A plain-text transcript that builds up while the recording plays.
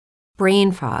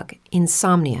brain fog,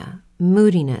 insomnia,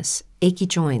 moodiness, achy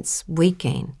joints, weight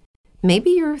gain. Maybe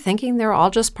you're thinking they're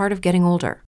all just part of getting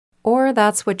older, or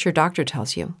that's what your doctor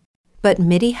tells you. But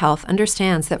MIDI Health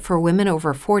understands that for women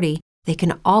over 40, they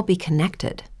can all be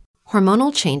connected.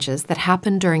 Hormonal changes that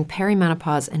happen during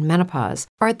perimenopause and menopause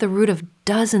are at the root of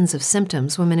dozens of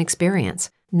symptoms women experience,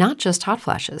 not just hot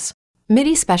flashes.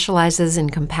 MIDI specializes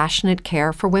in compassionate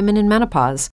care for women in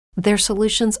menopause. Their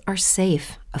solutions are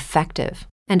safe, effective,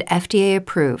 and FDA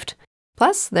approved.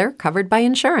 Plus, they're covered by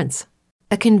insurance.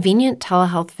 A convenient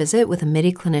telehealth visit with a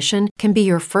MIDI clinician can be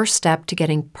your first step to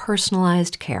getting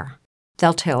personalized care.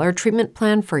 They'll tailor a treatment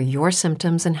plan for your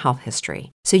symptoms and health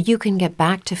history so you can get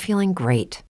back to feeling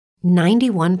great.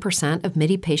 91% of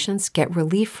MIDI patients get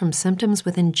relief from symptoms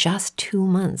within just 2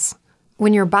 months.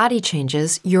 When your body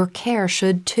changes, your care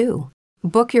should too.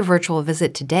 Book your virtual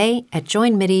visit today at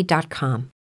joinmidi.com.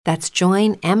 That's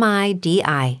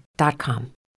joinmidi.com.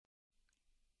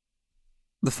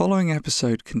 The following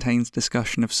episode contains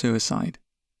discussion of suicide,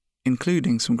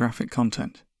 including some graphic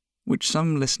content, which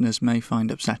some listeners may find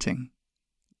upsetting.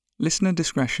 Listener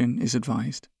discretion is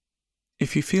advised.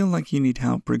 If you feel like you need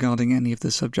help regarding any of the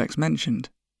subjects mentioned,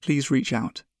 please reach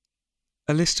out.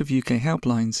 A list of UK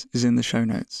helplines is in the show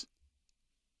notes.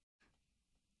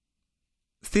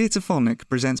 Theatrephonic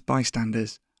presents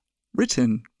Bystanders,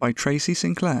 written by Tracy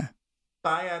Sinclair.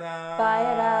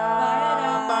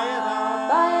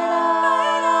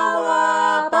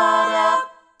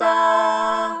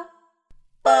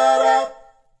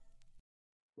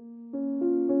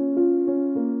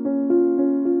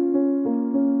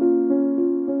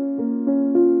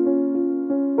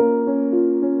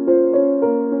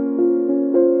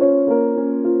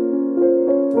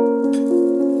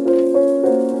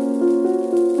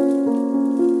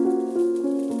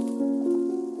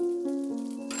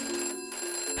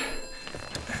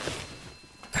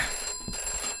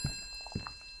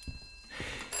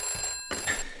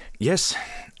 Yes,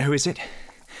 who is it?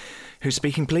 Who's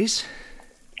speaking, please?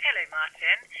 Hello,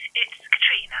 Martin. It's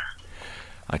Katrina.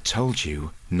 I told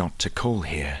you not to call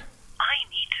here. I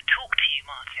need to talk to you,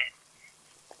 Martin.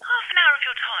 Half an hour of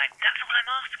your time, that's all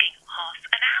I'm asking. Half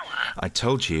an hour. I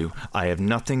told you I have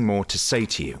nothing more to say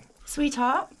to you.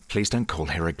 Sweetheart? Please don't call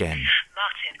here again.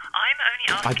 Martin, I'm only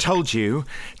asking... I told you,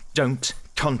 don't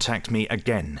contact me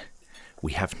again.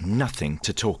 We have nothing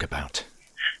to talk about.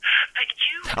 But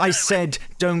you... I said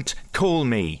don't call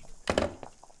me.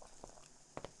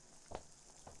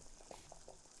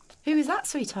 Who is that,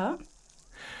 sweetheart?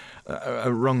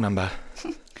 Wrong number.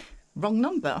 Wrong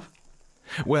number?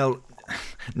 Well,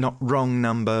 not wrong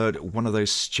number. One of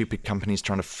those stupid companies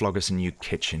trying to flog us a new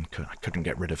kitchen. I couldn't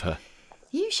get rid of her.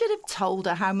 You should have told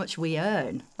her how much we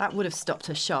earn. That would have stopped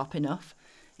her sharp enough.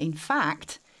 In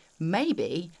fact,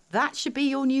 maybe that should be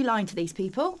your new line to these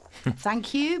people.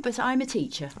 Thank you, but I'm a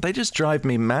teacher. They just drive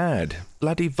me mad.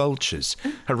 Bloody vultures,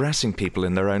 harassing people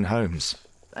in their own homes.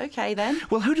 OK, then.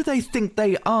 Well, who do they think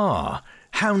they are?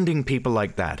 Hounding people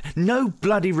like that. No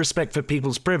bloody respect for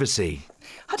people's privacy.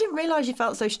 I didn't realise you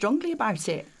felt so strongly about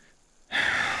it.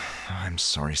 I'm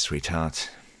sorry,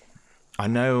 sweetheart. I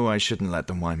know I shouldn't let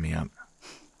them wind me up.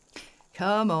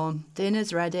 Come on,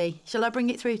 dinner's ready. Shall I bring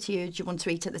it through to you? Do you want to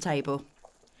eat at the table?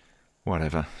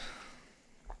 Whatever.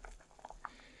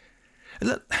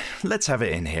 Let's have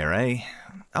it in here, eh?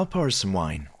 I'll pour us some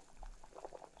wine.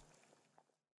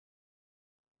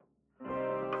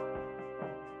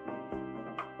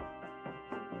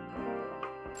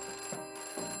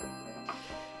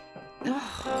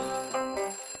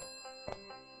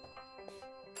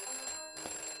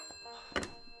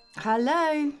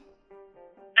 Hello?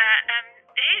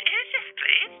 Who's this,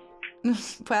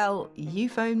 please? Well, you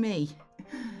phone me.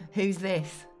 Who's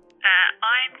this?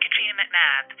 I'm Katrina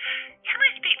McNabb. Can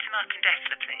I speak to Martin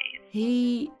Dessler, please?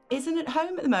 He isn't at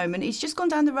home at the moment. He's just gone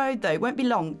down the road, though. Won't be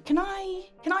long. Can I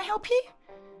help you?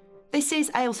 This is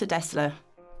Ailsa Dessler,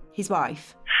 his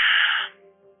wife.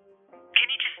 Can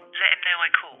you just let him know I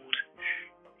called?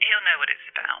 He'll know what it's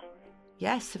about.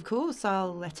 Yes, of course,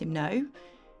 I'll let him know.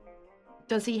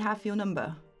 Does he have your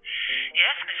number?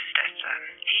 Yes, Mrs. Dessler.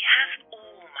 He has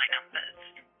all my numbers.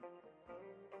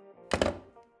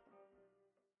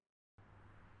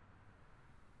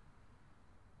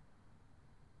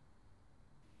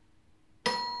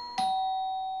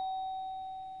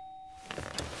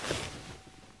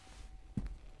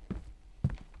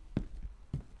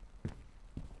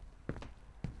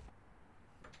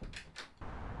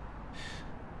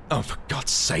 Oh, for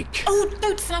God's sake. Oh,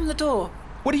 don't slam the door.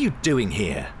 What are you doing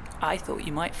here? I thought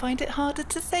you might find it harder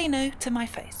to say no to my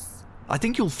face. I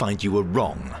think you'll find you were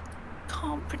wrong.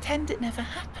 Can't pretend it never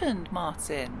happened,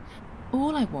 Martin.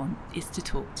 All I want is to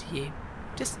talk to you.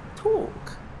 Just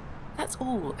talk. That's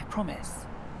all, I promise.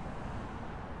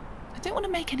 I don't want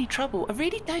to make any trouble. I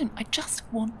really don't. I just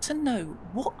want to know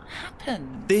what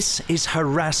happened. This is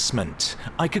harassment.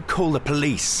 I could call the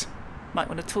police. Might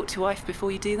want to talk to your wife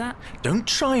before you do that. Don't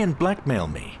try and blackmail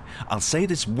me. I'll say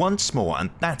this once more, and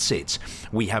that's it.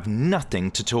 We have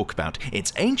nothing to talk about.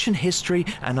 It's ancient history,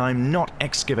 and I'm not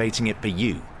excavating it for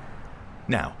you.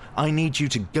 Now, I need you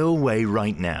to go away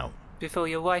right now. Before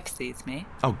your wife sees me.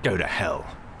 Oh, go to hell.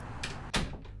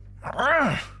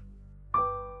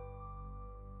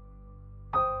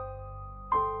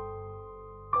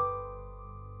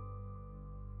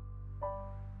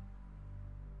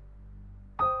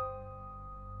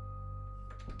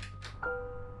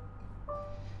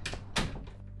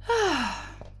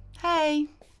 Hey.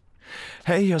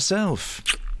 Hey, yourself.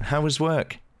 How was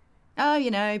work? Oh, you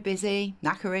know, busy,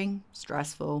 knackering,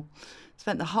 stressful.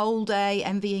 Spent the whole day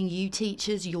envying you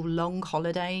teachers your long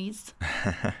holidays.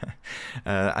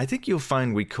 I think you'll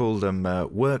find we call them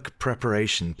work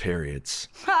preparation periods.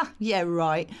 Ha! Yeah,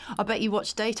 right. I bet you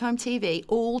watch daytime TV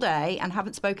all day and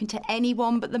haven't spoken to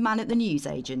anyone but the man at the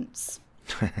newsagents.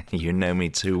 You know me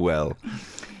too well.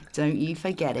 Don't you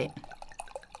forget it.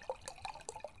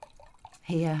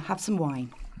 Here, have some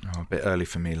wine. Oh, a bit early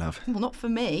for me, love. Well, not for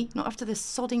me. Not after the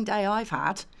sodding day I've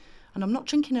had. And I'm not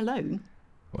drinking alone.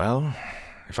 Well,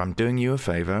 if I'm doing you a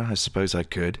favour, I suppose I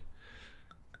could.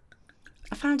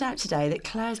 I found out today that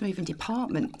Claire's moving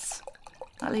departments.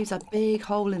 That leaves a big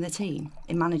hole in the team,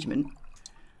 in management.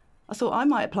 I thought I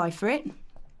might apply for it.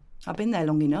 I've been there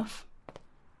long enough.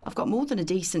 I've got more than a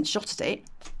decent shot at it.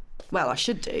 Well, I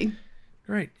should do.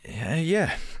 Great.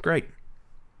 Yeah, great.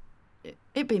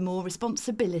 It'd be more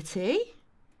responsibility.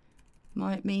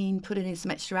 Might mean putting in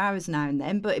some extra hours now and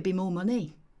then, but it'd be more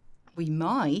money. We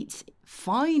might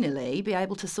finally be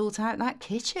able to sort out that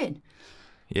kitchen.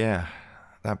 Yeah,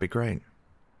 that'd be great.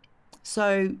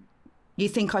 So, you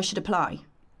think I should apply?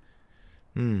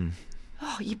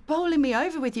 Oh, you're bowling me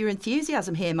over with your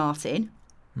enthusiasm here, Martin.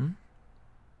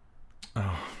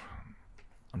 Oh,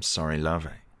 I'm sorry, love.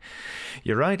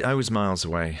 You're right, I was miles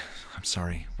away. I'm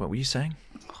sorry. What were you saying?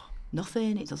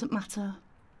 Nothing, it doesn't matter.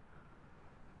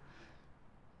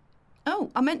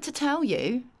 Oh, I meant to tell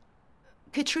you.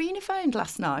 Katrina phoned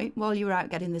last night while you were out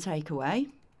getting the takeaway.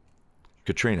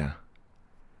 Katrina?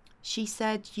 She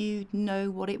said you'd know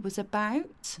what it was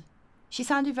about. She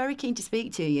sounded very keen to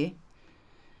speak to you.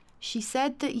 She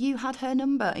said that you had her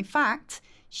number. In fact,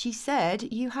 she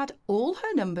said you had all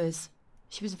her numbers.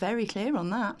 She was very clear on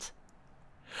that.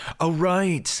 Oh,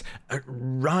 right.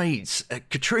 Right.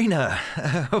 Katrina,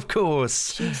 of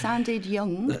course. She sounded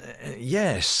young.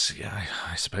 Yes,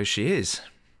 I suppose she is.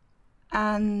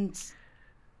 And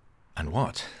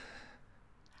what?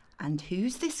 And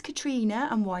who's this Katrina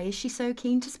and why is she so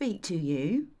keen to speak to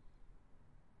you?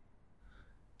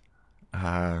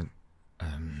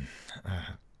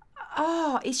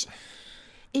 Is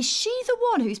she the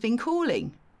one who's been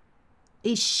calling?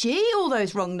 Is she all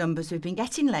those wrong numbers we've been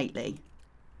getting lately?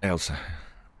 Elsa.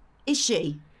 Is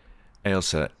she?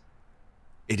 Elsa,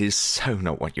 it is so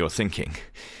not what you're thinking.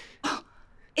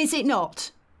 Is it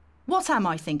not? What am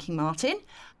I thinking, Martin?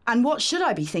 And what should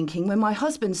I be thinking when my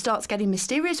husband starts getting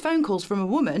mysterious phone calls from a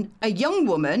woman, a young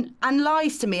woman, and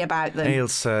lies to me about them?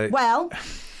 Elsa... Well?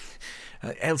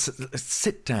 Elsa,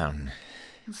 sit down.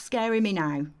 You're scaring me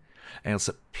now.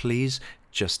 Elsa, please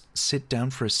just sit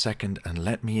down for a second and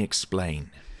let me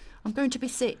explain. I'm going to be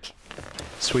sick.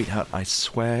 Sweetheart, I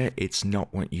swear it's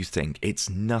not what you think. It's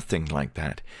nothing like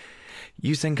that.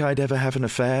 You think I'd ever have an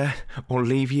affair or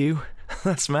leave you?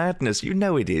 That's madness. You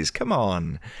know it is. Come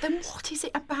on. Then what is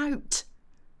it about?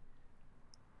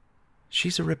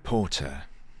 She's a reporter.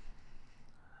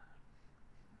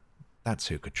 That's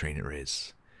who Katrina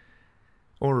is.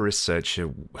 Or a researcher,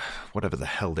 whatever the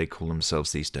hell they call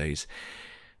themselves these days.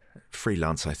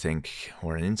 Freelance, I think,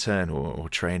 or an intern or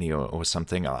trainee or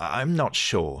something. I'm not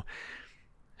sure.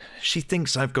 She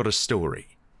thinks I've got a story.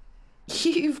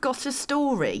 You've got a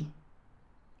story?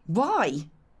 Why?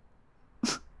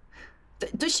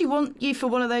 Does she want you for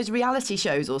one of those reality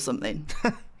shows or something?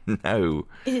 No.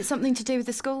 Is it something to do with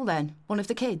the school then? One of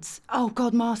the kids? Oh,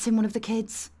 God, Martin, one of the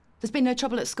kids. There's been no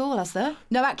trouble at school, has there?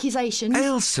 No accusations?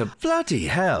 Elsa, bloody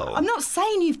hell. I'm not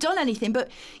saying you've done anything, but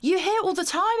you hear all the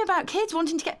time about kids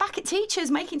wanting to get back at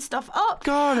teachers, making stuff up.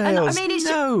 God, Elsa,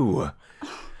 no.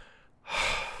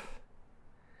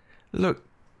 Look,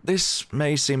 this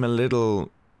may seem a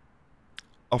little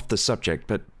off the subject,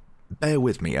 but bear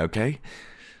with me, okay?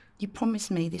 You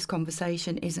promised me this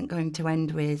conversation isn't going to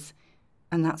end with,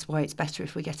 and that's why it's better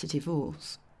if we get a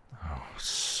divorce. Oh,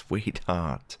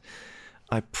 sweetheart.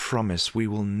 I promise we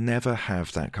will never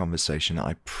have that conversation.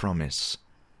 I promise.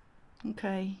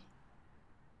 Okay.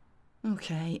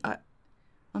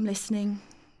 I'm listening.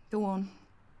 Go on.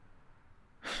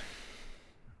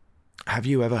 Have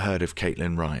you ever heard of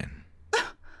Caitlin Ryan?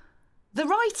 The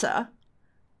writer?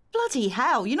 Bloody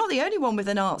hell, you're not the only one with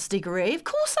an arts degree. Of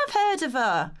course I've heard of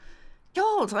her.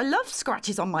 God, I love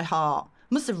Scratches on My Heart.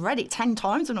 Must have read it 10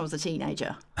 times when I was a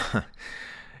teenager.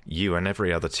 You and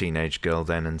every other teenage girl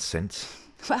then and since.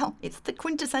 Well, it's the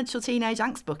quintessential teenage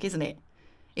angst book, isn't it?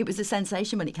 It was a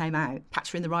sensation when it came out,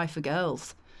 Patter in the Rye for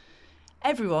girls.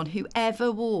 Everyone who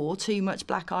ever wore too much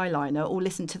black eyeliner or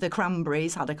listened to the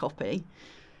Cranberries had a copy.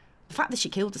 The fact that she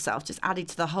killed herself just added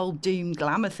to the whole doom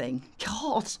glamour thing.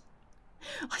 God,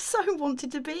 I so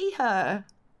wanted to be her.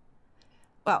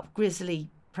 Well, grisly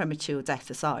premature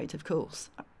death aside, of course.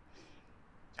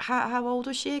 How old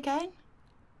was she again?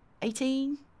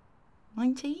 18?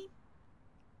 19?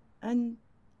 And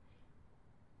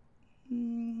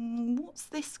what's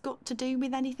this got to do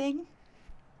with anything?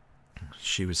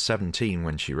 She was 17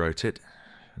 when she wrote it,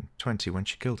 and 20 when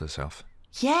she killed herself.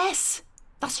 Yes,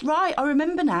 that's right, I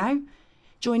remember now.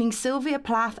 Joining Sylvia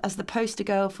Plath as the poster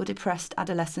girl for depressed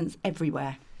adolescents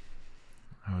everywhere.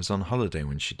 I was on holiday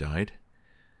when she died,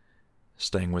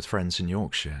 staying with friends in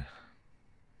Yorkshire.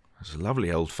 It was a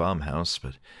lovely old farmhouse,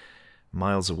 but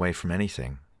miles away from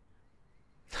anything.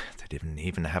 They didn't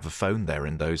even have a phone there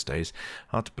in those days.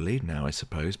 Hard to believe now, I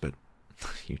suppose, but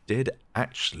you did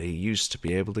actually used to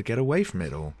be able to get away from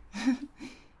it all.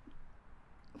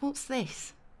 What's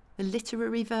this? The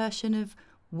literary version of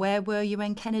Where Were You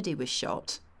When Kennedy Was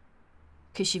Shot?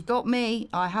 'Cause you've got me,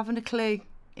 I haven't a clue.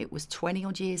 It was 20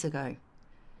 odd years ago.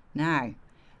 Now,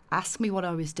 ask me what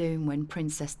I was doing when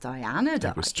Princess Diana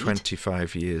died. It was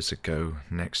 25 years ago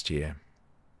next year.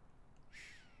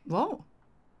 What?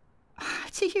 How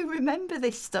do you remember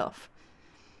this stuff?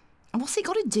 And what's it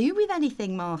got to do with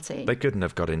anything, Martin? They couldn't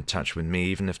have got in touch with me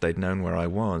even if they'd known where I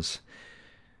was.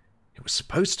 It was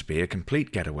supposed to be a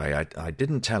complete getaway. I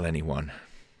didn't tell anyone.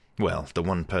 Well, the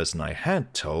one person I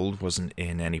had told wasn't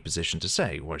in any position to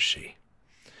say, was she?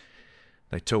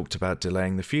 They talked about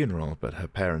delaying the funeral, but her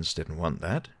parents didn't want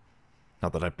that.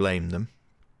 Not that I blamed them.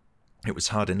 It was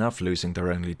hard enough losing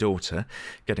their only daughter,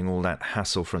 getting all that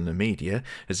hassle from the media,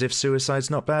 as if suicide's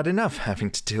not bad enough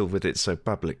having to deal with it so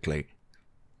publicly.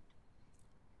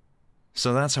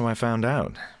 So that's how I found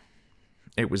out.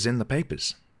 It was in the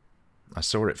papers. I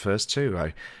saw it first too.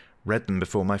 I read them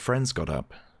before my friends got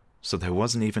up, so there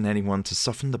wasn't even anyone to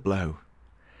soften the blow.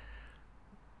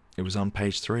 It was on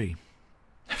page 3.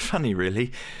 Funny,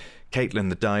 really. Caitlin,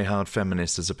 the die-hard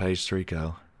feminist, as a page 3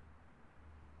 girl.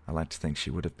 I like to think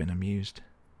she would have been amused.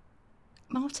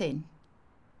 Martin,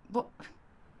 what?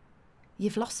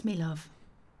 You've lost me, love.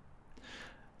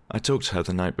 I talked to her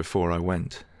the night before I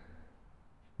went.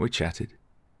 We chatted.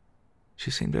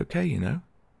 She seemed okay, you know.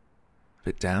 A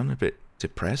bit down, a bit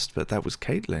depressed, but that was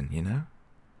Caitlin, you know.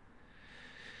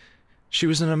 She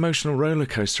was an emotional roller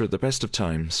coaster at the best of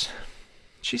times.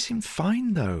 She seemed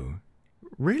fine, though.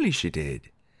 Really, she did.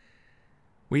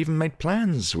 We even made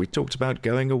plans. We talked about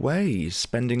going away,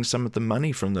 spending some of the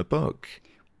money from the book.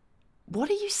 What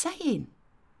are you saying?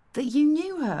 That you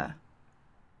knew her?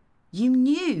 You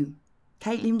knew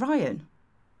Caitlin Ryan?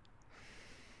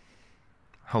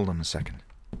 Hold on a second.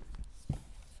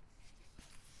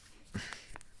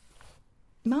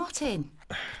 Martin.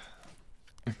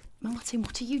 Martin,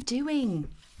 what are you doing?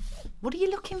 What are you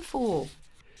looking for?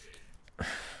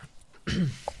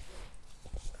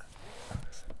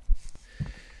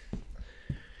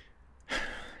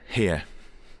 Here.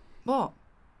 What?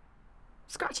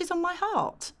 Scratches on My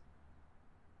Heart?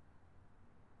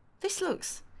 This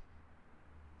looks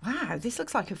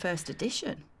like a first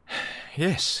edition.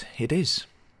 Yes, it is.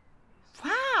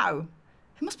 Wow!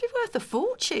 It must be worth a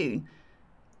fortune.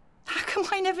 How come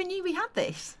I never knew we had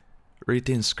this? Read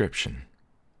the inscription.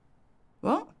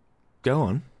 What? Go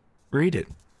on, read it.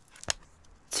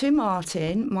 To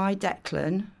Martin, my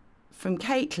Declan, from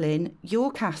Caitlin,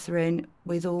 your Catherine,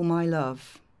 with all my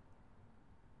love.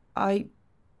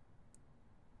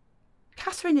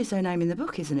 Catherine is her name in the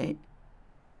book, isn't it?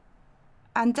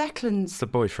 And Declan's... The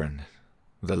boyfriend,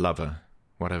 the lover,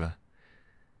 whatever.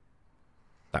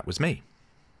 That was me.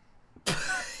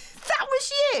 That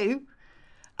was you?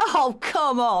 Oh,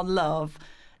 come on, love.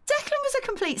 Declan was a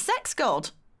complete sex god.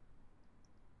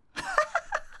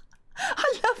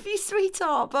 I love you,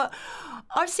 sweetheart, but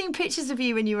I've seen pictures of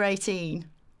you when you were 18.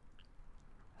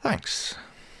 Thanks.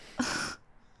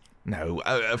 No,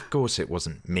 of course it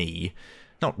wasn't me.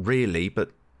 Not really,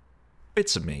 but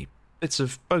bits of me. Bits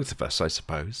of both of us, I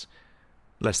suppose.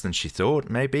 Less than she thought,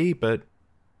 maybe, but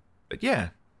But yeah,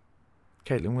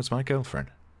 Caitlin was my girlfriend.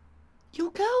 Your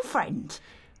girlfriend?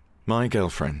 My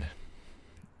girlfriend.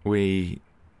 We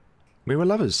were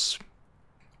lovers.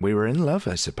 We were in love,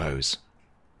 I suppose.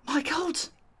 My God!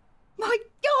 My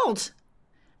God!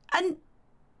 And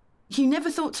you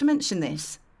never thought to mention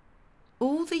this?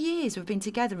 All the years we've been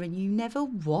together and you never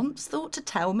once thought to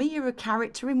tell me you're a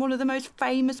character in one of the most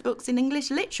famous books in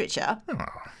English literature? Oh,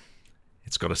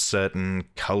 it's got a certain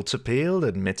cult appeal,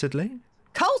 admittedly.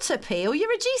 Cult appeal?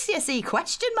 You're a GCSE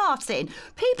question, Martin.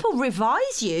 People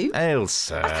revise you.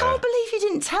 Ailsa. I can't believe you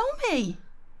didn't tell me.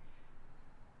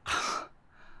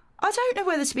 I don't know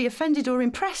whether to be offended or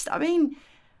impressed. I mean,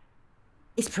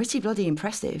 it's pretty bloody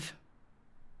impressive.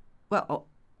 Well,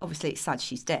 obviously it's sad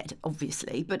she's dead,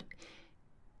 obviously, but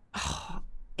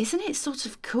isn't it sort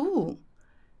of cool?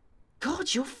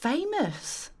 God, you're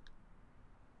famous.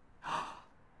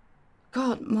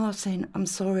 God, Martin, I'm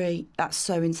sorry. That's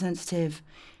so insensitive.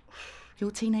 Your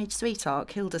teenage sweetheart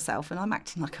killed herself and I'm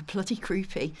acting like a bloody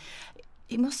groupie.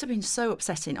 It must have been so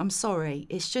upsetting. I'm sorry.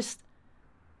 It's just...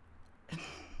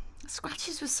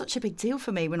 Scratches was such a big deal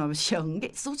for me when I was young.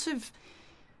 It's sort of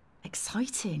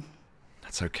exciting.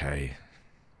 That's okay.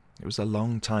 It was a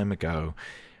long time ago.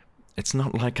 It's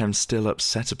not like I'm still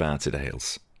upset about it,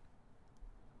 Ailes.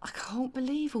 I can't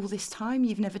believe all this time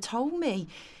you've never told me.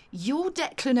 You're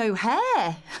Declan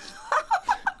O'Hare.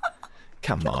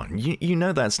 Come on, you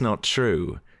know that's not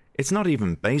true. It's not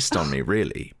even based on me,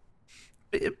 really.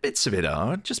 Bits of it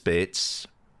are, just bits.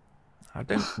 I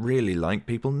don't really like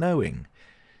people knowing.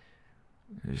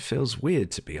 It feels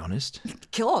weird, to be honest.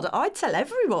 God, I'd tell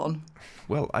everyone.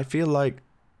 Well, I feel like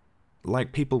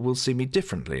people will see me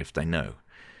differently if they know.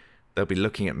 They'll be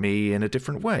looking at me in a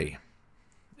different way,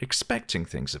 expecting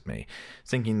things of me,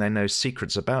 thinking they know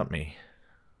secrets about me.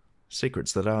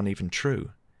 Secrets that aren't even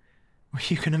true.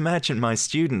 You can imagine my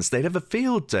students, they'd have a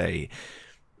field day.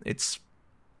 It's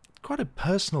quite a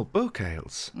personal book,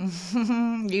 Ailes.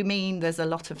 You mean there's a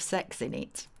lot of sex in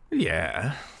it?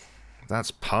 Yeah,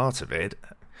 that's part of it.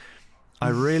 I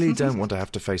really don't want to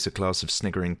have to face a class of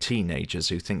sniggering teenagers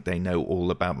who think they know all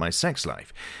about my sex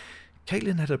life.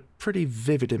 Caitlin had a pretty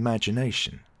vivid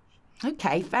imagination.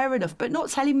 OK, fair enough, but not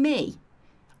telling me.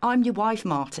 I'm your wife,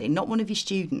 Martin, not one of your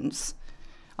students.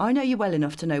 I know you well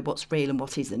enough to know what's real and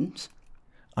what isn't.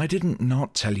 I didn't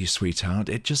not tell you, sweetheart.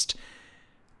 It just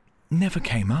never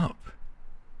came up.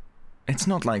 It's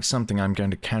not like something I'm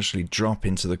going to casually drop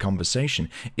into the conversation.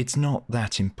 It's not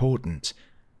that important.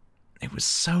 It was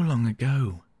so long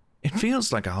ago. It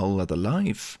feels like a whole other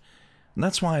life. And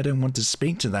that's why I don't want to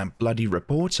speak to that bloody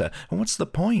reporter. And what's the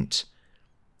point?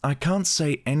 I can't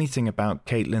say anything about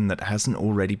Caitlin that hasn't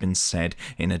already been said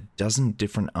in a dozen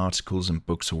different articles and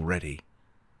books already.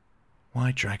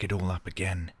 Why drag it all up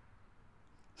again?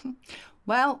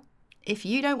 Well, if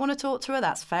you don't want to talk to her,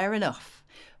 that's fair enough.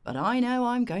 But I know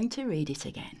I'm going to read it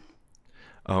again.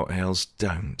 Oh, Ailes,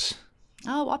 don't.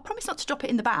 Oh, I promise not to drop it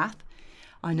in the bath.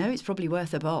 I know it's probably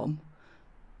worth a bomb.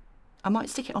 I might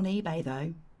stick it on eBay,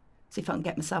 though. See if I can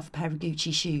get myself a pair of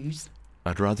Gucci shoes.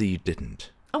 I'd rather you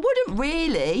didn't. I wouldn't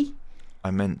really.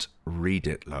 I meant read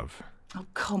it, love. Oh,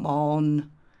 come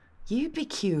on. You'd be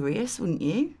curious, wouldn't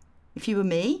you? If you were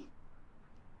me.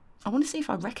 I want to see if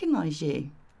I recognise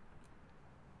you.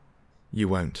 You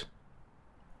won't.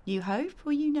 You hope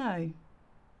or you know?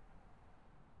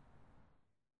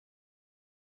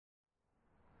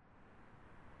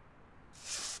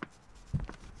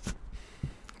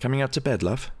 Coming up to bed,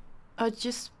 love? I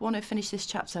just want to finish this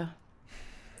chapter.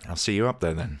 I'll see you up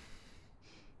there then.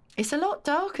 It's a lot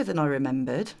darker than I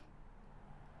remembered.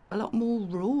 A lot more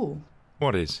raw.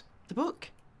 What is? The book.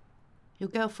 Your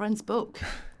girlfriend's book.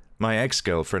 My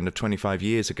ex-girlfriend of 25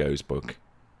 years ago's book.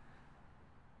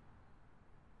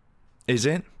 Is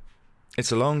it?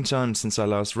 It's a long time since I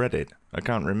last read it. I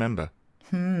can't remember.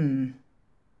 She's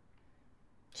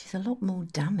a lot more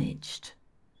damaged.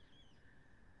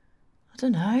 I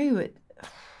don't know. At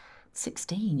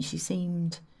 16, she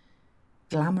seemed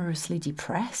glamorously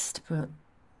depressed, but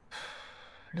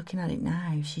looking at it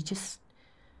now, she just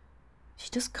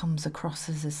comes across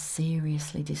as a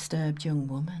seriously disturbed young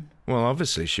woman. Well,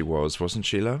 obviously she wasn't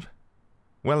she, love?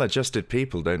 Well-adjusted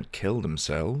people don't kill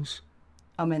themselves.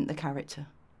 I meant the character.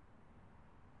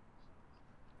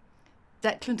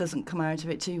 Declan doesn't come out of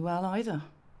it too well either.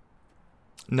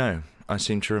 No, I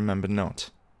seem to remember not.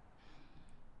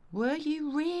 Were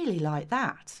you really like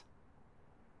that?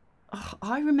 Oh,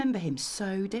 I remember him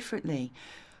so differently.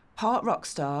 Part rock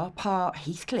star, part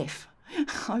Heathcliff.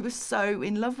 I was so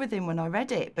in love with him when I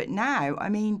read it, but now, I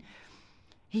mean,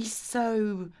 he's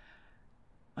so,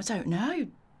 I don't know,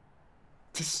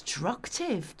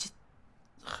 destructive, just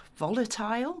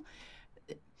volatile.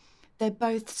 they're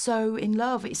both so in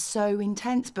love. It's so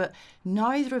intense, but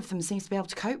neither of them seems to be able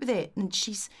to cope with it. And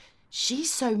she's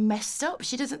so messed up.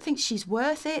 She doesn't think she's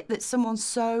worth it, that someone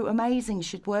so amazing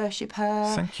should worship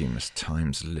her. Thank you, Miss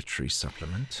Times Literary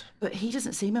Supplement. But he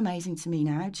doesn't seem amazing to me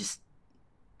now, just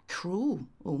cruel,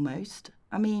 almost.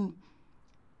 I mean,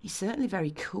 he's certainly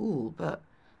very cool, but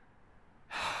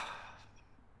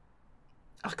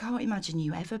I can't imagine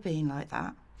you ever being like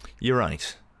that. You're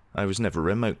right. I was never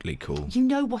remotely cool. You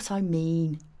know what I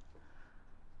mean.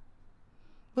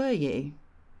 Were you?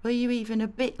 Were you even a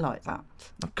bit like that?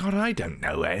 Oh, God, I don't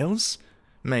know, Ailes.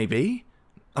 Maybe.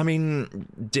 I mean,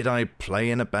 did I play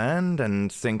in a band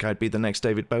and think I'd be the next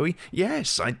David Bowie?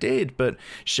 Yes, I did, but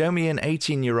show me an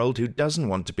 18-year-old who doesn't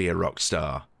want to be a rock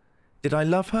star. Did I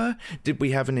love her? Did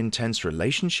we have an intense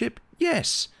relationship?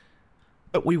 Yes.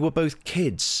 But we were both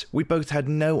kids. We both had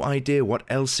no idea what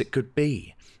else it could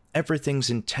be. Everything's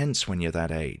intense when you're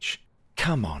that age.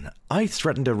 Come on, I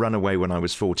threatened to run away when I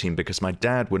was 14 because my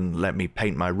dad wouldn't let me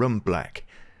paint my room black.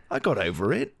 I got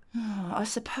over it. Oh, I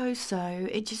suppose so.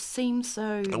 It just seems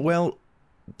so... Well,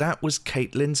 that was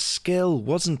Caitlin's skill,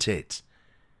 wasn't it?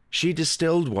 She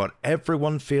distilled what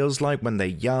everyone feels like when they're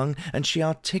young, and she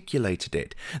articulated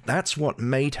it. That's what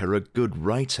made her a good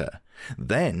writer.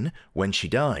 Then, when she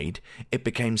died, it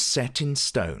became set in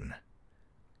stone.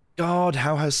 God,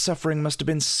 how her suffering must have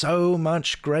been so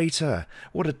much greater.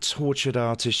 What a tortured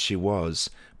artist she was.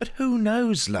 But who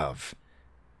knows, love?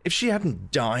 If she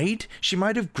hadn't died, she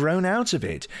might have grown out of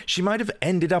it. She might have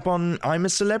ended up on I'm a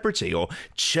Celebrity or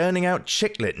churning out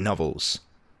chick-lit novels.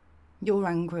 You're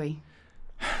angry.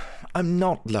 I'm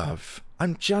not, love.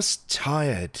 I'm just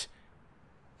tired.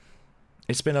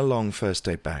 It's been a long first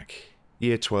day back.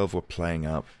 Year 12 were playing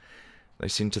up. They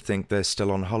seem to think they're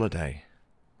still on holiday.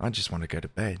 I just want to go to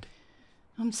bed.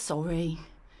 I'm sorry.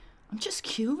 I'm just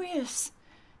curious.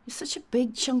 It's such a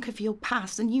big chunk of your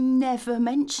past and you never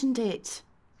mentioned it.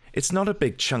 It's not a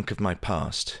big chunk of my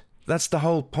past. That's the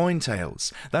whole point,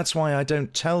 Ailes. That's why I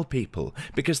don't tell people,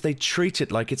 because they treat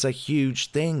it like it's a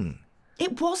huge thing.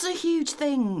 It was a huge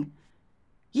thing.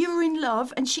 You were in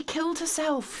love and she killed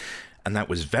herself. And that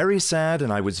was very sad,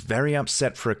 and I was very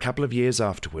upset for a couple of years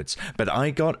afterwards, but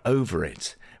I got over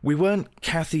it. We weren't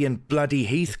Cathy and bloody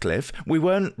Heathcliff. We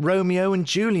weren't Romeo and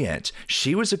Juliet.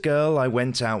 She was a girl I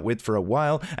went out with for a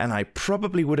while, and I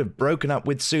probably would have broken up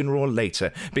with sooner or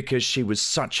later because she was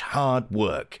such hard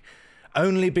work.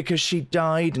 Only because she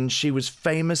died and she was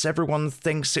famous, everyone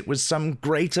thinks it was some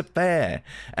great affair,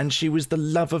 and she was the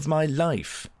love of my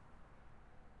life.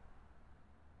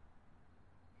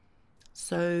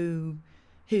 So,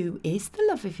 who is the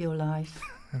love of your life?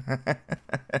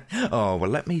 Oh, well,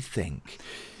 let me think.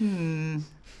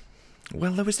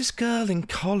 Well, there was this girl in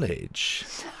college.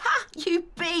 Ha! You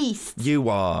beast! You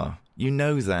are. You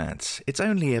know that. It's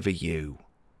only ever you.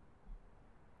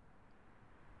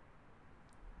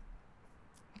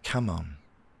 Come on.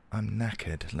 I'm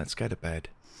knackered. Let's go to bed.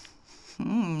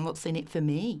 What's in it for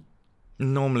me?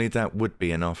 Normally that would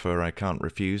be an offer I can't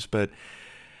refuse, but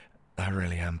I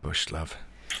really am bushed, love.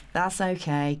 That's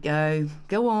okay.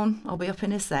 Go on. I'll be up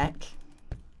in a sec.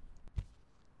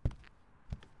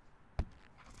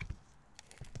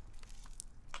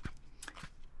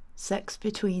 Sex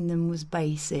between them was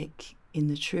basic in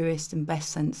the truest and best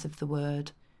sense of the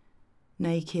word.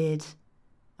 Naked,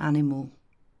 animal.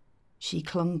 She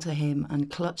clung to him and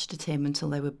clutched at him until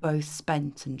they were both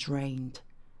spent and drained.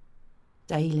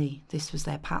 Daily, this was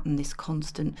their pattern, this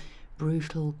constant,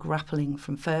 brutal grappling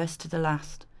from first to the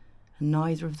last, and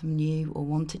neither of them knew or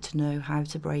wanted to know how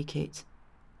to break it.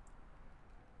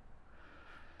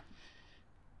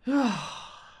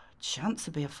 Chance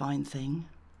would be a fine thing.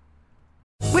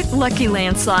 With Lucky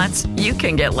Land Slots, you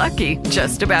can get lucky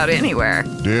just about anywhere.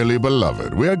 Dearly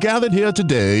beloved, we are gathered here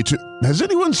today to... Has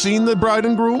anyone seen the bride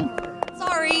and groom?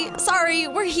 Sorry,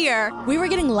 we're here. We were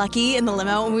getting lucky in the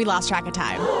limo and we lost track of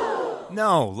time.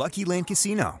 No, Lucky Land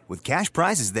Casino, with cash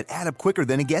prizes that add up quicker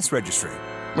than a guest registry.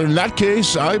 In that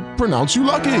case, I pronounce you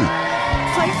lucky.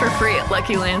 Play for free at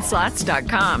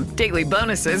LuckyLandSlots.com. Daily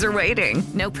bonuses are waiting.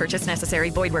 No purchase necessary.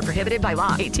 Void where prohibited by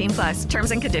law. 18+.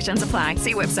 Terms and conditions apply.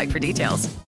 See website for details.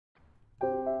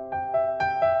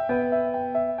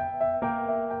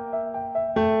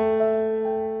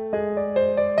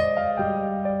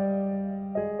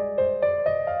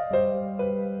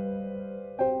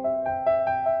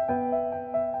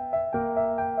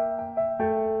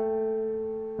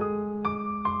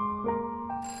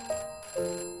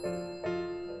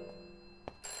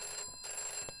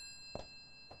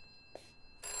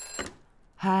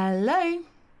 Hello?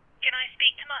 Can I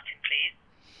speak to Martin,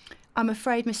 please? I'm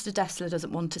afraid Mr. Dessler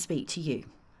doesn't want to speak to you.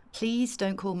 Please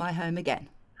don't call my home again.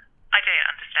 I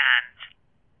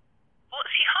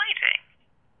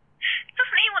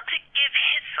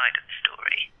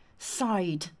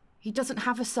side. He doesn't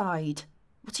have a side.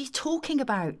 What's he talking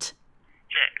about?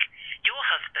 Look, your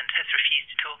husband has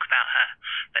refused to talk about her,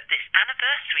 but this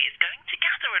anniversary is going to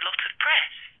gather a lot of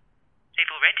press. They've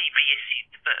already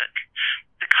reissued the book.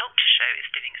 The Culture Show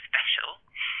is doing a special.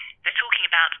 They're talking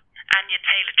about Anya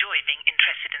Taylor-Joy being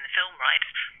interested in the film rights.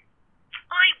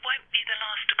 I won't be the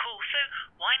last to call, so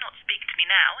why not speak to me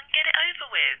now and get it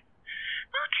over with?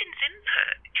 Martin's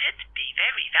input could be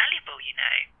very valuable, you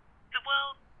know. The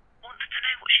world wants to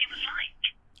know what she was like.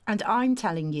 And I'm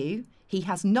telling you, he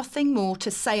has nothing more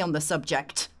to say on the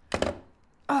subject.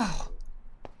 Oh.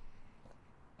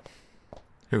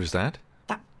 Who was that?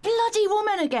 That bloody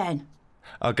woman again.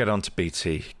 I'll get on to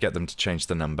BT, get them to change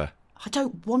the number. I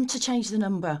don't want to change the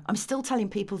number. I'm still telling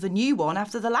people the new one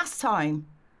after the last time.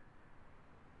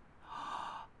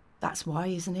 That's why,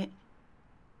 isn't it?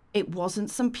 It wasn't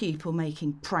some people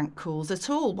making prank calls at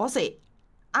all, was it?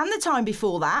 And the time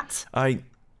before that.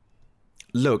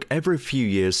 Look, every few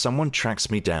years someone tracks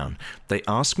me down. They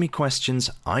ask me questions,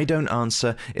 I don't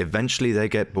answer, eventually they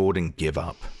get bored and give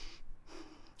up.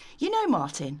 You know,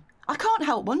 Martin, I can't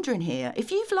help wondering here,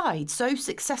 if you've lied so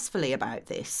successfully about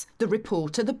this, the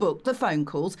reporter, the book, the phone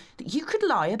calls, that you could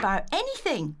lie about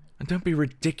anything. And don't be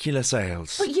ridiculous,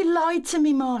 Ailes. But you lied to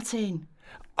me, Martin.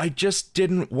 I just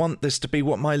didn't want this to be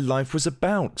what my life was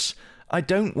about. I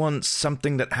don't want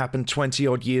something that happened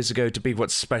 20-odd years ago to be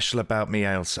what's special about me,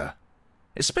 Ailsa.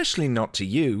 Especially not to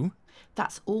you.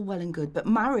 That's all well and good, but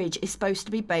marriage is supposed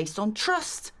to be based on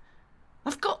trust.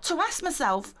 I've got to ask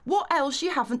myself, what else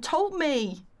you haven't told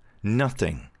me?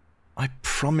 Nothing. I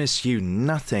promise you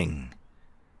nothing.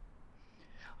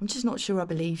 I'm just not sure I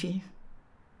believe you.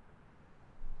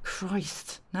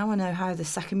 Christ, now I know how the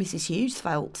second Mrs. Hughes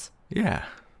felt. Yeah.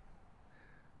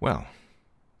 Well,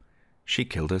 she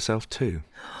killed herself too.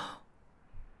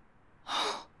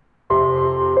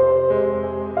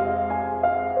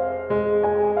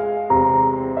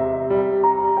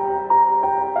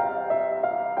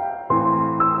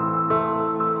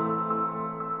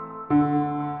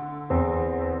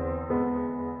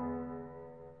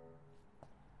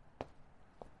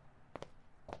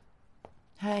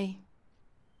 Hey.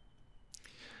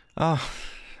 Oh,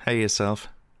 hey yourself.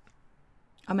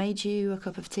 I made you a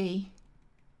cup of tea.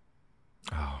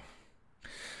 Oh,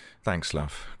 thanks,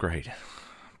 love. Great.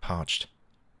 Parched.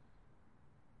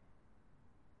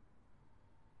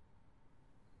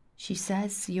 She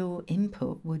says your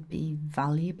input would be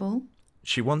valuable.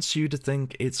 She wants you to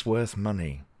think it's worth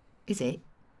money. Is it?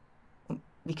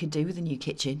 We could do with a new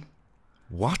kitchen.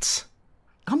 What?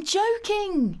 I'm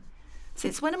joking!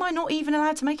 Since when am I not even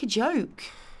allowed to make a joke?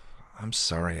 I'm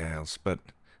sorry, Ailes, but...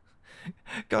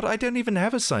 God, I don't even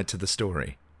have a side to the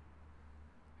story.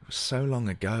 It was so long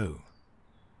ago.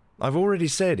 I've already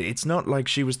said it's not like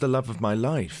she was the love of my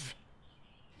life.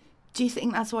 Do you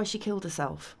think that's why she killed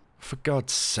herself? For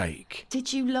God's sake.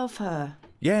 Did you love her?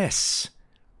 Yes.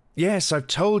 Yes, I've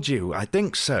told you. I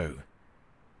think so.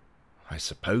 I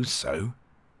suppose so.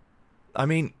 I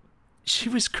mean, she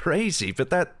was crazy, but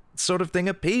that sort of thing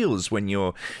appeals when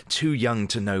you're too young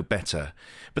to know better.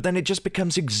 But then it just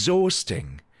becomes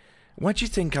exhausting. Why do you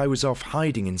think I was off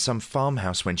hiding in some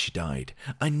farmhouse when she died?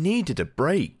 I needed a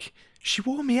break. She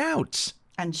wore me out.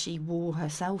 And she wore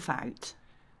herself out.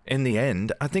 In the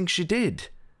end, I think she did.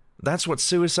 That's what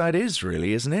suicide is,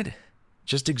 really, isn't it?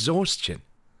 Just exhaustion.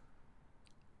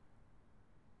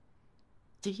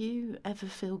 Do you ever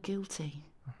feel guilty?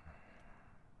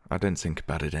 I don't think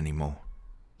about it anymore.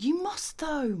 You must,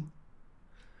 though.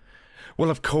 Well,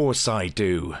 of course I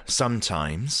do.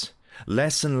 Sometimes.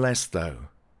 Less and less, though.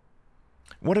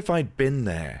 What if I'd been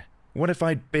there? What if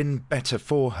I'd been better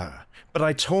for her? But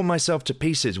I tore myself to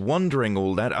pieces wondering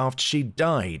all that after she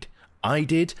died. I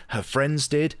did, her friends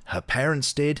did, her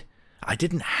parents did. I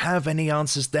didn't have any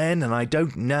answers then, and I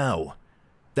don't now.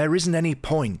 There isn't any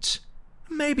point.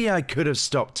 Maybe I could have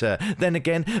stopped her. Then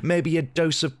again, maybe a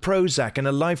dose of Prozac and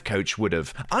a life coach would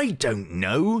have. I don't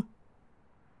know.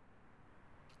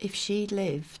 If she'd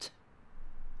lived,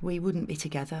 we wouldn't be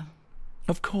together.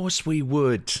 Of course we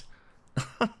would.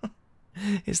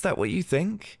 Is that what you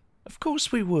think? Of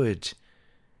course we would.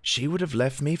 She would have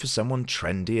left me for someone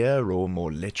trendier or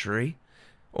more literary,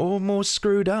 or more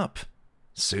screwed up,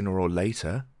 sooner or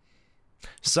later.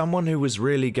 Someone who was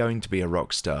really going to be a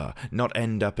rock star, not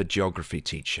end up a geography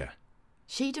teacher.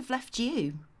 She'd have left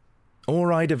you.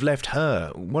 Or I'd have left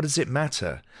her. What does it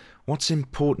matter? What's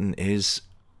important is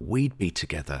we'd be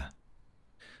together.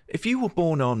 If you were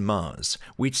born on Mars,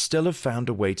 we'd still have found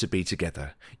a way to be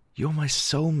together. You're my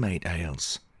soulmate,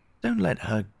 Ailes. Don't let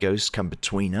her ghost come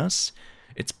between us.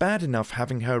 It's bad enough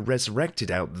having her resurrected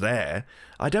out there.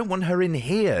 I don't want her in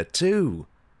here, too.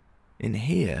 in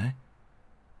here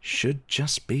should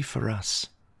just be for us.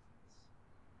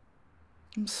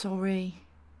 I'm sorry.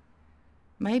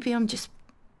 Maybe I'm just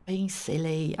being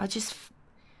silly. I just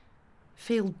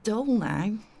feel dull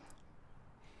now.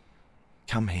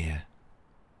 Come here.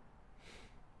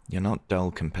 You're not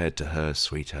dull compared to her,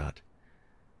 sweetheart.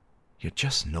 You're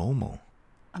just normal.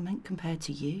 I meant compared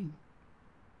to you.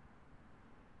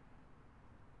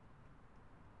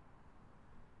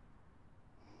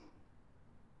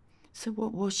 So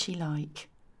what was she like?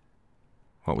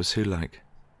 What was who like?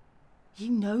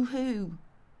 You know who.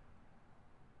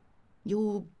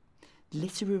 Your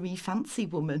literary fancy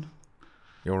woman.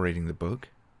 You're reading the book?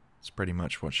 It's pretty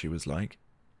much what she was like.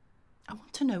 I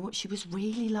want to know what she was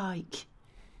really like.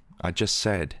 I just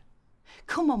said.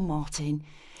 Come on, Martin.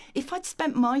 If I'd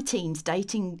spent my teens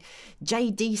dating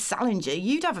J.D. Salinger,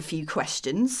 you'd have a few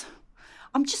questions.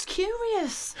 I'm just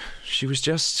curious. She was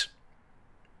just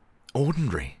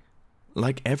ordinary.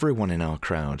 Like everyone in our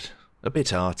crowd. A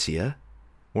bit artier.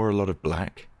 Wore a lot of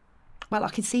black. Well, I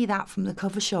can see that from the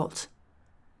cover shot.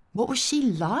 What was she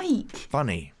like?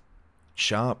 Funny.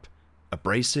 Sharp.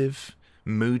 Abrasive.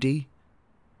 Moody.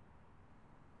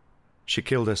 She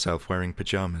killed herself wearing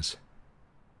pyjamas.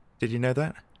 Did you know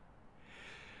that?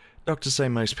 Doctors say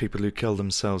most people who kill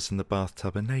themselves in the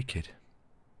bathtub are naked.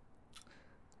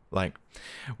 Like,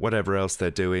 whatever else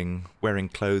they're doing, wearing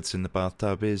clothes in the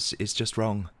bathtub is just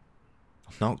wrong.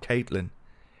 Not Caitlin.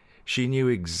 She knew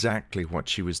exactly what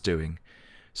she was doing,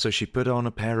 so she put on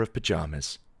a pair of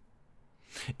pyjamas.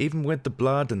 Even with the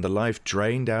blood and the life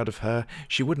drained out of her,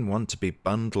 she wouldn't want to be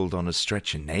bundled on a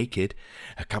stretcher naked,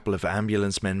 a couple of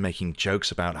ambulance men making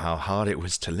jokes about how hard it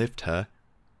was to lift her.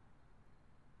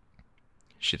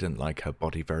 She didn't like her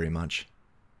body very much.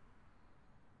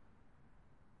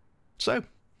 So,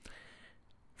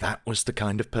 that was the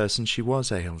kind of person she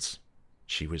was, Ailes.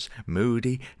 She was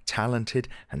moody, talented,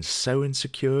 and so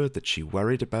insecure that she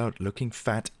worried about looking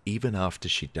fat even after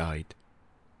she died.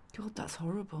 God, that's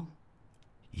horrible.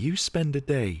 You spend a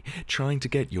day trying to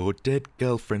get your dead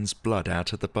girlfriend's blood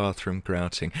out of the bathroom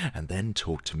grouting and then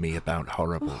talk to me about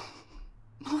horrible. Oh,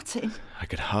 Martin. I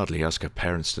could hardly ask her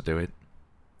parents to do it.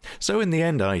 So in the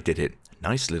end I did it.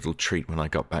 Nice little treat when I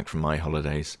got back from my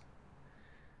holidays.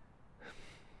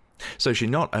 So she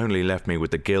not only left me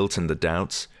with the guilt and the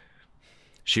doubts,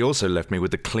 she also left me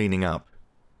with the cleaning up.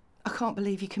 I can't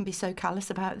believe you can be so callous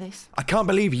about this. I can't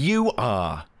believe you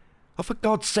are. Oh, for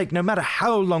God's sake, no matter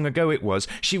how long ago it was,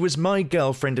 she was my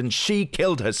girlfriend and she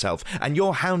killed herself, and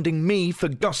you're hounding me for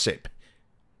gossip.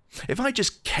 If I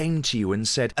just came to you and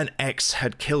said an ex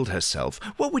had killed herself,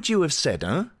 what would you have said,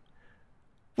 huh?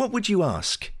 What would you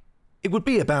ask? It would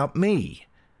be about me.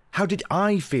 How did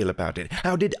I feel about it?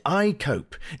 How did I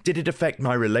cope? Did it affect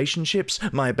my relationships,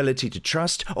 my ability to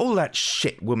trust? All that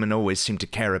shit women always seem to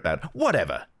care about.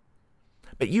 Whatever.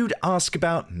 But you'd ask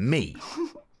about me,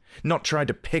 not try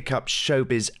to pick up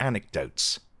showbiz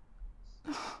anecdotes.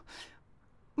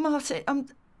 Martin,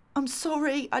 I'm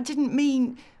sorry. I didn't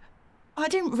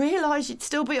realise you'd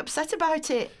still be upset about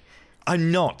it.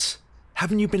 I'm not.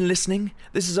 Haven't you been listening?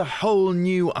 This is a whole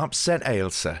new upset,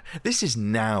 Ailsa. This is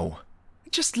now.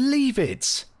 Just leave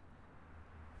it.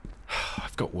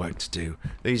 I've got work to do.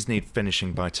 These need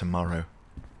finishing by tomorrow.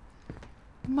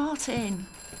 Martin.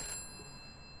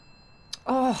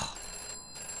 Oh.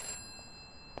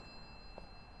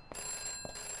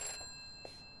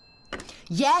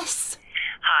 Yes?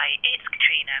 Hi, it's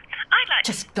Katrina. I'd like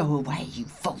to... Just go away, you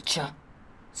vulture.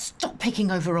 Stop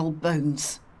picking over old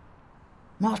bones.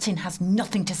 Martin has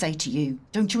nothing to say to you.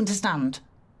 Don't you understand?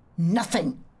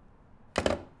 Nothing.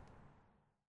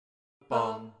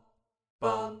 Bong,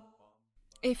 bong.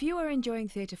 If you are enjoying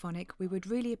Theatrephonic, we would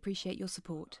really appreciate your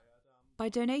support. By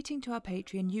donating to our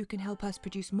Patreon, you can help us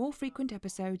produce more frequent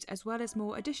episodes as well as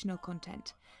more additional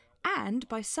content. And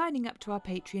by signing up to our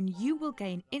Patreon, you will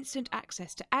gain instant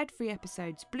access to ad-free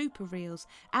episodes, blooper reels,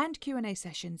 and Q&A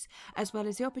sessions, as well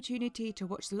as the opportunity to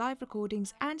watch live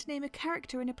recordings and name a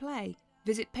character in a play.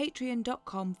 Visit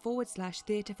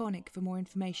patreon.com/theatrephonic for more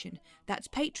information. That's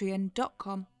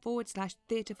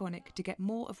patreon.com/theatrephonic to get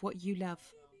more of what you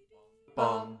love.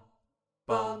 Bong,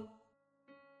 bong.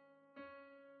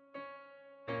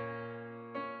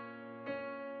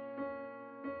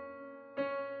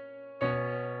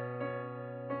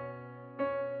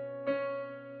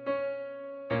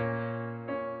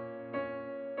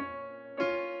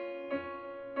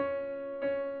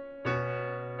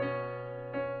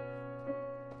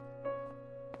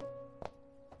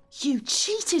 You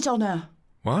cheated on her.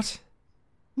 What?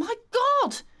 My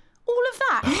God! All of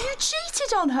that? You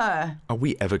cheated on her! Are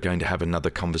we ever going to have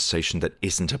another conversation that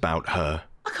isn't about her?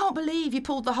 I I can't believe you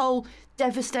pulled the whole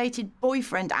devastated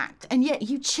boyfriend act, and yet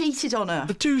you cheated on her.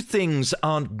 The two things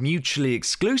aren't mutually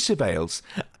exclusive, Ailes.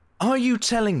 Are you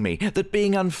telling me that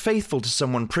being unfaithful to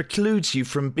someone precludes you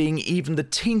from being even the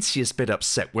teensiest bit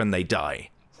upset when they die?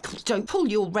 Don't pull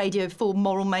your Radio 4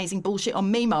 moral-mazing bullshit on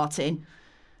me, Martin.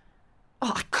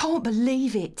 Oh, I can't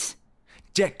believe it.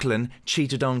 Declan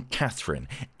cheated on Catherine.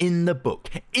 In the book.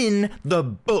 In the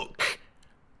book!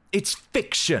 It's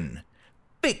fiction.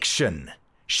 Fiction.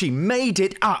 She made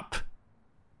it up.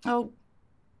 Oh,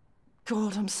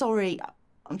 God, I'm sorry.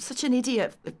 I'm such an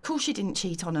idiot. Of course you didn't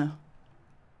cheat on her.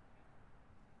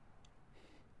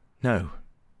 No.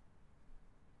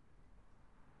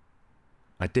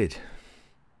 I did.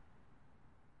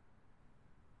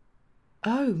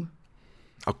 Oh.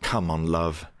 Oh, come on,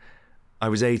 love. I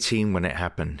was 18 when it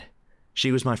happened.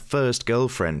 She was my first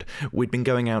girlfriend. We'd been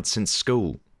going out since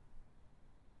school.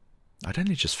 I'd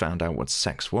only just found out what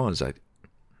sex was.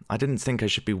 I didn't think I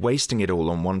should be wasting it all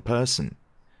on one person.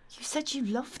 You said you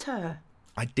loved her.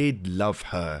 I did love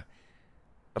her.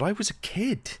 But I was a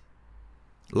kid.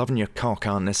 Love and your cock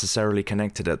aren't necessarily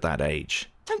connected at that age.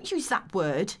 Don't use that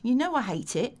word. You know I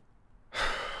hate it.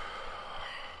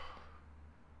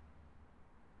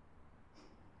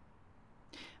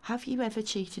 Have you ever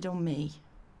cheated on me?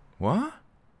 What?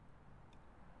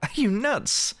 Are you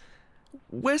nuts?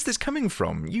 Where's this coming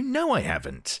from? You know I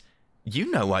haven't.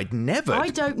 You know I'd never... I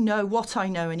don't know what I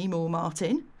know anymore,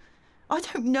 Martin. I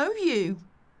don't know you.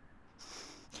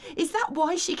 Is that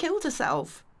why she killed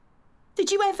herself? Did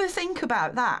you ever think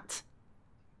about that?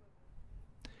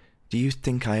 Do you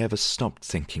think I ever stopped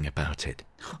thinking about it?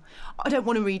 I don't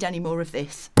want to read any more of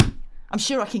this. I'm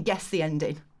sure I can guess the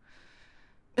ending.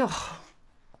 Ugh.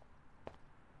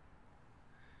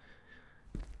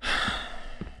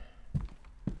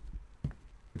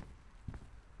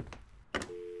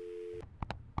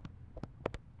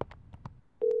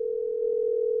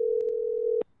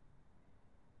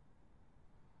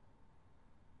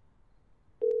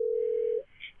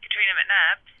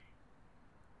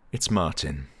 It's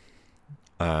Martin.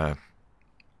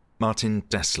 Martin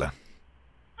Dessler.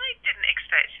 I didn't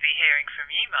expect to be hearing from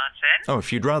you, Martin. Oh,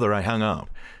 if you'd rather I hung up,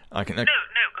 I can... No,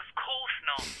 of course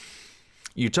not.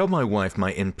 You told my wife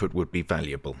my input would be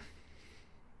valuable.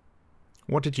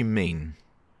 What did you mean?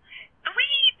 Are we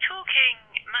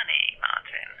talking money,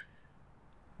 Martin?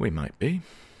 We might be.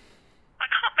 I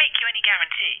can't make you any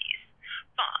guarantees,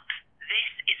 but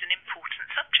this is an important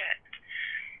subject.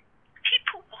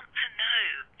 People want to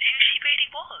know who she really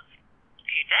was,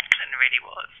 who Declan really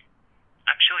was.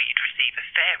 I'm sure you'd receive a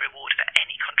fair reward for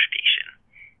any contribution.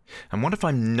 And what if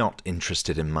I'm not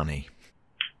interested in money?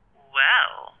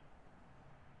 Well,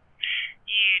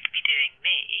 you'd be doing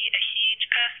me a huge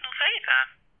personal favour.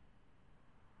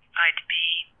 I'd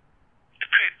be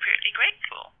appropriately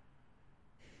grateful.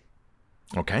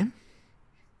 Okay.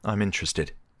 I'm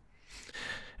interested.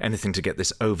 Anything to get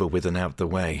this over with and out the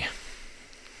way.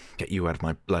 Get you out of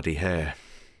my bloody hair.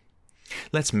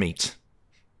 Let's meet.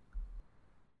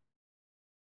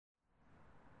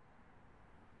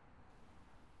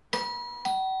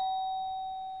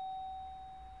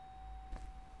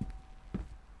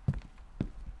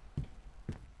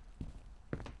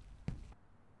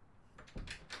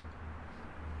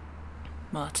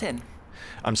 Martin.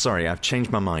 I'm sorry, I've changed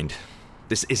my mind.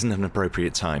 This isn't an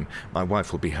appropriate time. My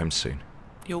wife will be home soon.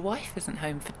 Your wife isn't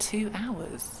home for 2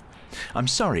 hours. I'm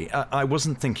sorry, I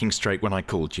wasn't thinking straight when I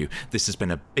called you. This has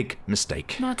been a big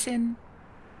mistake. Martin,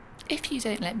 if you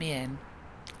don't let me in,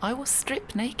 I will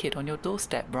strip naked on your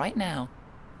doorstep right now.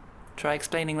 Try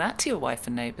explaining that to your wife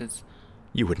and neighbours.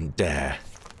 You wouldn't dare.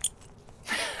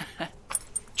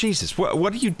 Jesus,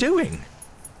 what are you doing?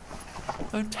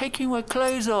 I'm taking my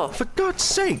clothes off. For God's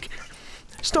sake!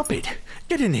 Stop it!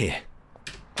 Get in here!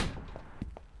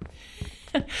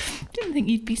 Didn't think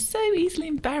you'd be so easily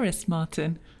embarrassed,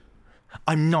 Martin.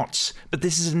 I'm not, but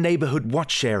this is a neighbourhood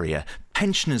watch area.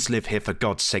 Pensioners live here, for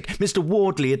God's sake. Mr.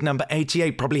 Wardley at number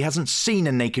 88 probably hasn't seen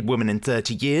a naked woman in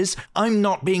 30 years. I'm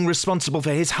not being responsible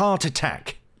for his heart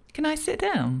attack. Can I sit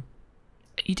down?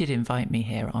 You did invite me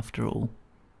here, after all.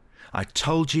 I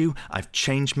told you I've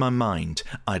changed my mind.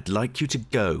 I'd like you to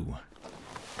go.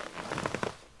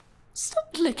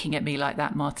 Stop looking at me like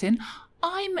that, Martin.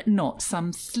 I'm not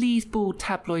some sleazeball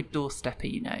tabloid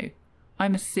doorstepper, you know.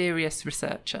 I'm a serious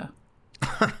researcher.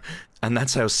 And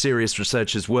that's how serious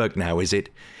researchers work now, is it?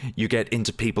 You get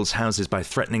into people's houses by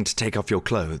threatening to take off your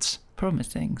clothes.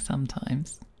 Promising,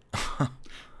 sometimes.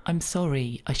 I'm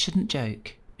sorry, I shouldn't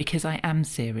joke, because I am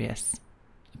serious.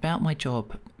 About my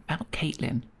job, about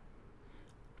Caitlin.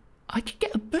 I could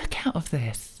get a book out of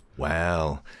this.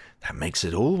 Well, that makes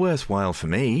it all worthwhile for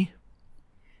me.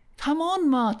 Come on,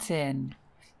 Martin.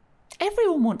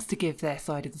 Everyone wants to give their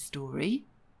side of the story.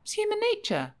 It's human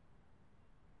nature.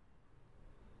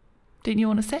 Didn't you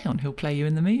want to say on who'll play you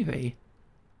in the movie?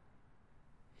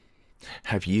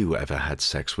 Have you ever had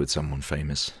sex with someone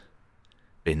famous?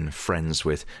 Been friends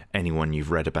with anyone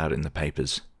you've read about in the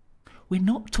papers? We're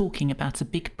not talking about a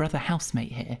Big Brother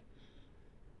housemate here.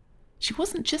 She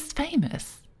wasn't just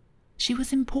famous. She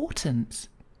was important.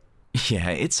 Yeah,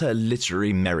 it's her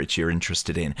literary merit you're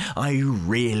interested in. I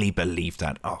really believe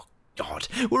that. Oh, God.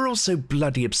 We're all so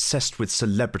bloody obsessed with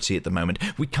celebrity at the moment.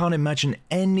 We can't imagine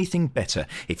anything better.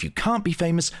 If you can't be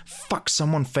famous, fuck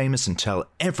someone famous and tell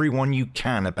everyone you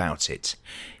can about it.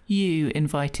 You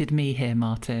invited me here,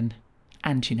 Martin.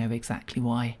 And you know exactly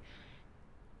why.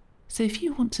 So if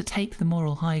you want to take the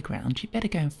moral high ground, you better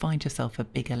go and find yourself a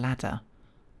bigger ladder.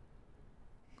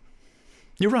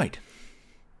 You're right.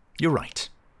 You're right.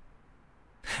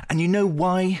 And you know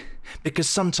why? Because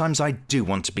sometimes I do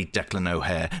want to be Declan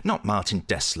O'Hare, not Martin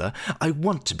Dessler. I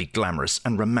want to be glamorous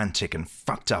and romantic and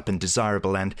fucked up and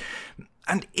desirable and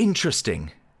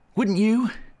interesting. Wouldn't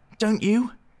you? Don't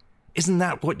you? Isn't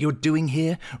that what you're doing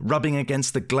here? Rubbing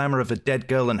against the glamour of a dead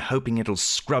girl and hoping it'll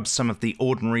scrub some of the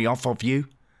ordinary off of you?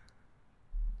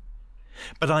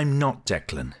 But I'm not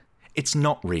Declan. It's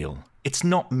not real. It's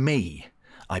not me.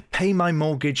 I pay my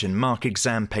mortgage and mark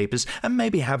exam papers and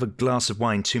maybe have a glass of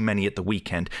wine too many at the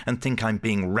weekend and think I'm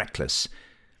being reckless.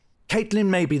 Caitlin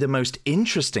may be the most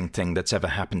interesting thing that's ever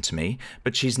happened to me,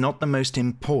 but she's not the most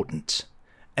important.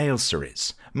 Ailsa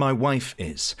is. My wife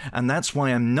is. And that's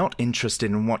why I'm not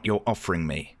interested in what you're offering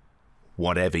me.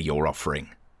 Whatever you're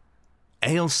offering.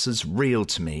 Ailsa's real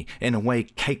to me in a way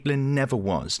Caitlin never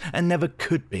was and never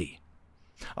could be.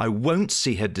 I won't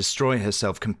see her destroy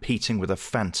herself competing with a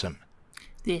phantom.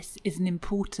 This is an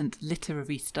important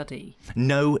literary study.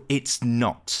 No, it's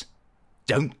not.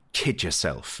 Don't kid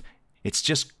yourself. It's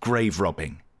just grave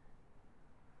robbing.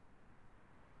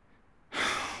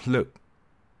 Look,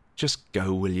 just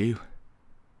go, will you?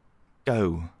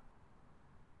 Go.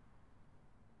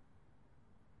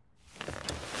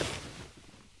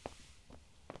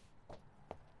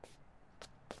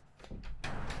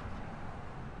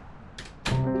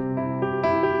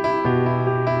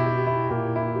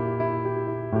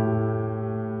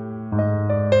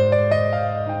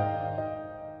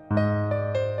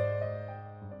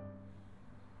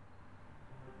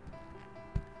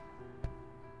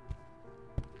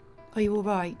 Are you all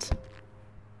right?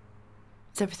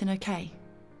 Is everything okay?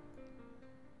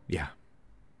 Yeah.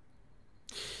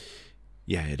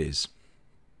 Yeah, it is.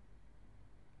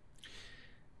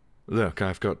 Look,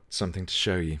 I've got something to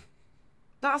show you.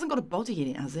 That hasn't got a body in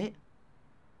it, has it?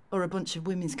 Or a bunch of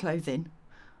women's clothing?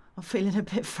 I'm feeling a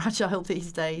bit fragile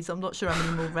these days. I'm not sure how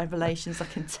many more revelations I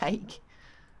can take.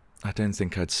 I don't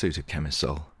think I'd suit a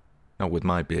chemist-soul. Not with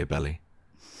my beer belly.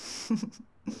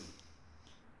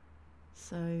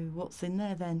 So, what's in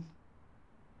there then?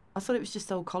 I thought it was just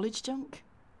old college junk.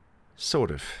 Sort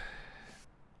of.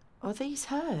 Are these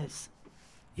hers?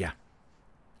 Yeah.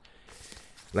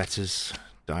 Letters,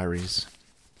 diaries,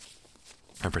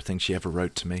 everything she ever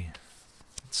wrote to me.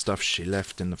 Stuff she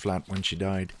left in the flat when she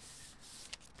died.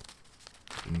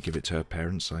 Didn't give it to her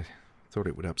parents. I thought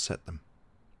it would upset them.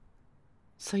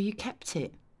 So you kept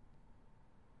it?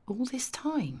 All this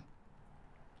time?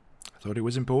 I thought it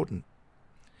was important.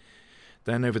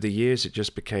 Then over the years it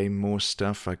just became more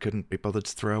stuff I couldn't be bothered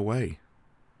to throw away.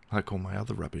 Like all my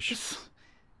other rubbish.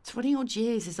 20 odd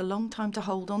years is a long time to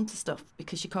hold on to stuff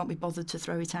because you can't be bothered to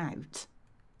throw it out.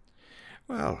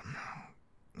 Well,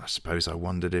 I suppose I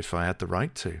wondered if I had the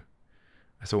right to.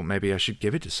 I thought maybe I should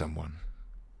give it to someone.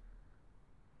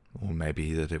 Or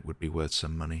maybe that it would be worth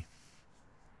some money.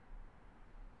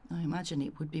 I imagine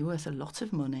it would be worth a lot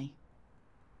of money.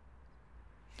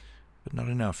 But not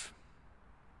enough.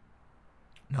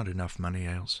 Not enough money,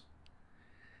 Ailes.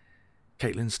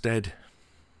 Caitlin's dead.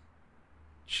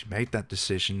 She made that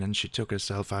decision and she took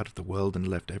herself out of the world and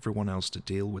left everyone else to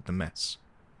deal with the mess.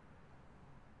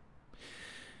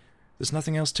 There's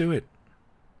nothing else to it.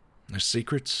 No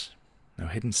secrets, no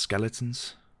hidden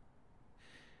skeletons.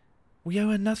 We owe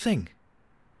her nothing.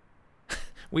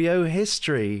 We owe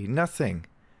history nothing.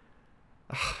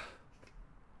 Oh,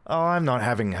 I'm not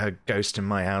having her ghost in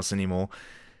my house anymore.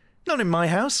 Not in my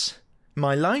house,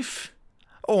 my life,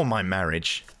 or my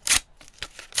marriage.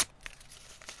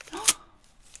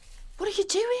 What are you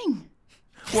doing?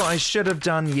 What I should have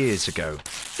done years ago.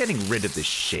 Getting rid of this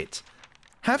shit.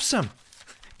 Have some.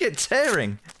 Get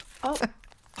tearing. Oh.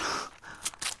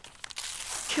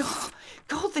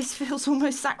 God, this feels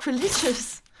almost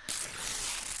sacrilegious.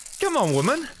 Come on,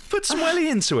 woman. Put some welly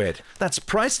into it. That's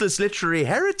priceless literary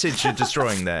heritage you're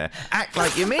destroying there. Act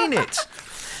like you mean it.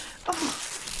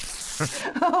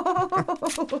 Oh,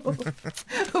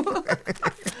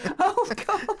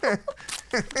 God.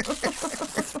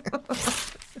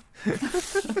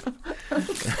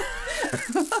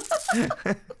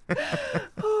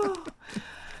 Oh,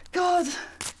 God.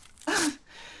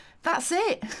 That's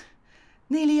it.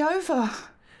 Nearly over.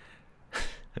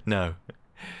 No.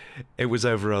 It was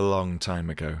over a long time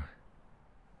ago.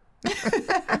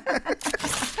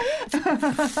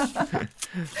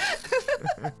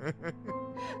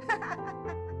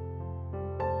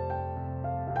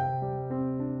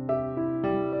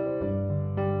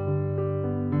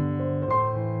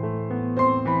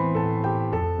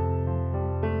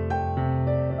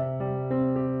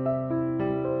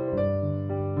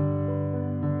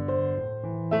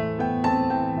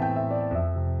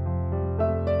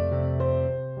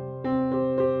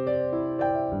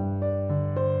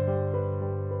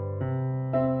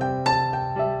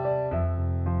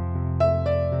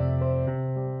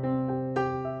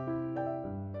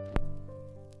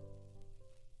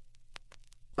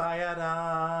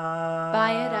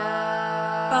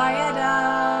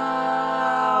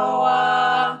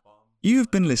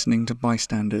 You've been listening to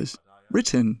Bystanders,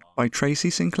 written by Tracy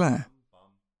Sinclair,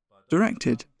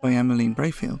 directed by Emmeline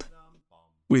Brayfield,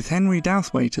 with Henry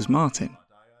Douthwaite as Martin,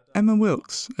 Emma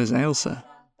Wilkes as Ailsa,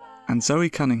 and Zoe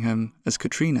Cunningham as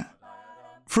Katrina.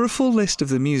 For a full list of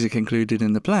the music included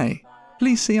in the play,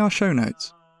 please see our show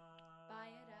notes.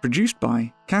 Produced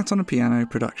by Cat on a Piano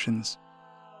Productions.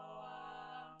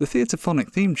 The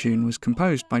Theatrephonic theme tune was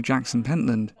composed by Jackson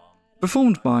Pentland,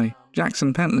 performed by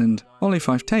Jackson Pentland, Ollie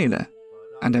Fife Taylor,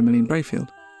 and Emmeline Brayfield.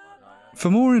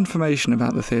 For more information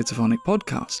about the Theatrephonic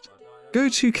podcast, go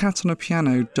to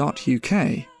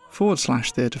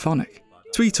catonapiano.uk/Theatrephonic.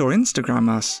 Tweet or Instagram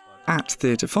us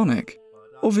 @Theatrephonic,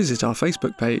 or visit our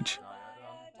Facebook page.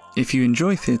 If you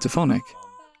enjoy Theatrephonic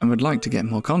and would like to get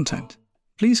more content,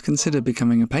 please consider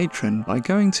becoming a patron by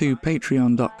going to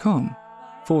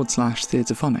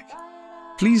patreon.com/Theatrephonic.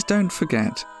 Please don't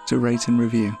forget to rate and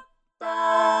review.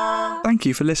 Thank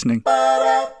you for listening.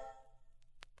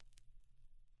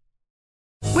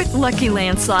 With Lucky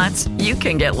Land Slots, you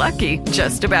can get lucky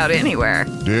just about anywhere.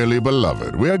 Dearly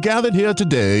beloved, we are gathered here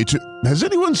today to... Has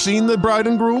anyone seen the bride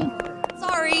and groom?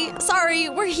 Sorry,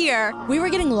 we're here. We were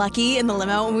getting lucky in the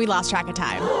limo and we lost track of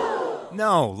time.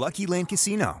 No, Lucky Land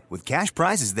Casino, with cash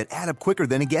prizes that add up quicker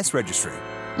than a guest registry.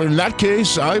 In that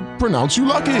case, I pronounce you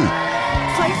lucky.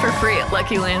 Play for free at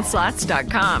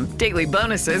LuckyLandSlots.com. Daily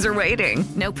bonuses are waiting.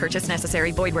 No purchase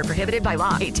necessary. Void where prohibited by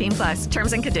law. 18+.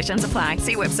 Terms and conditions apply.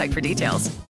 See website for details.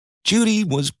 Judy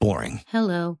was boring.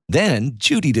 Hello. Then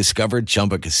Judy discovered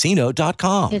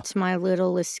ChumbaCasino.com. It's my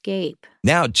little escape.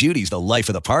 Now Judy's the life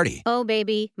of the party. Oh,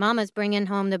 baby, mama's bringing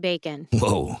home the bacon.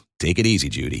 Whoa, take it easy,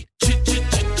 Judy.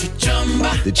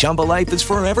 The Chumba life is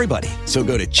for everybody. So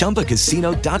go to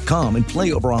ChumbaCasino.com and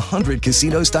play over 100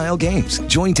 casino-style games.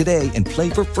 Join today and play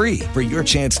for free for your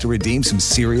chance to redeem some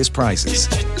serious prizes.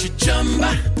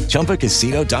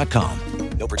 ChumbaCasino.com.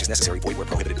 No purchase necessary. Void where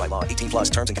prohibited by law.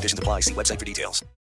 18+. Terms and conditions apply. See website for details.